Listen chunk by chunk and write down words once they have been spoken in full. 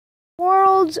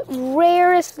World's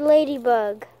rarest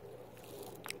ladybug.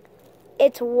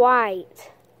 It's white.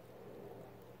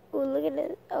 Ooh, look at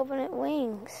it, open its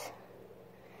wings.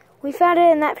 We found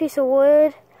it in that piece of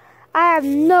wood. I have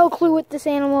no clue what this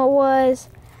animal was.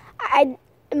 It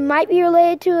might be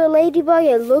related to a ladybug.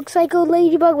 It looks like a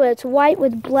ladybug, but it's white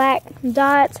with black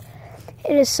dots.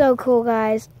 It is so cool,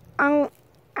 guys.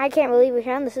 I can't believe we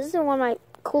found this. This is one of my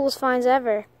coolest finds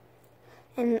ever.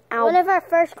 And one of our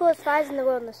first coolest finds in the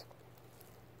wilderness.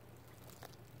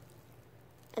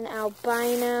 An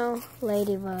albino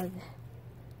ladybug.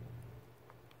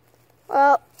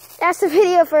 Well, that's the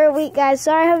video for a week, guys.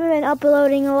 Sorry I haven't been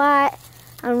uploading a lot.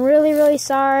 I'm really, really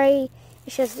sorry.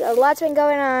 It's just a lot's been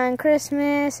going on.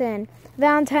 Christmas and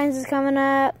Valentine's is coming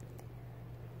up.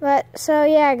 But, so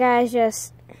yeah, guys,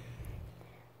 just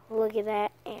look at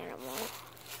that animal.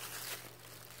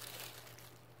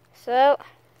 So,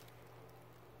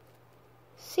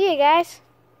 see you guys.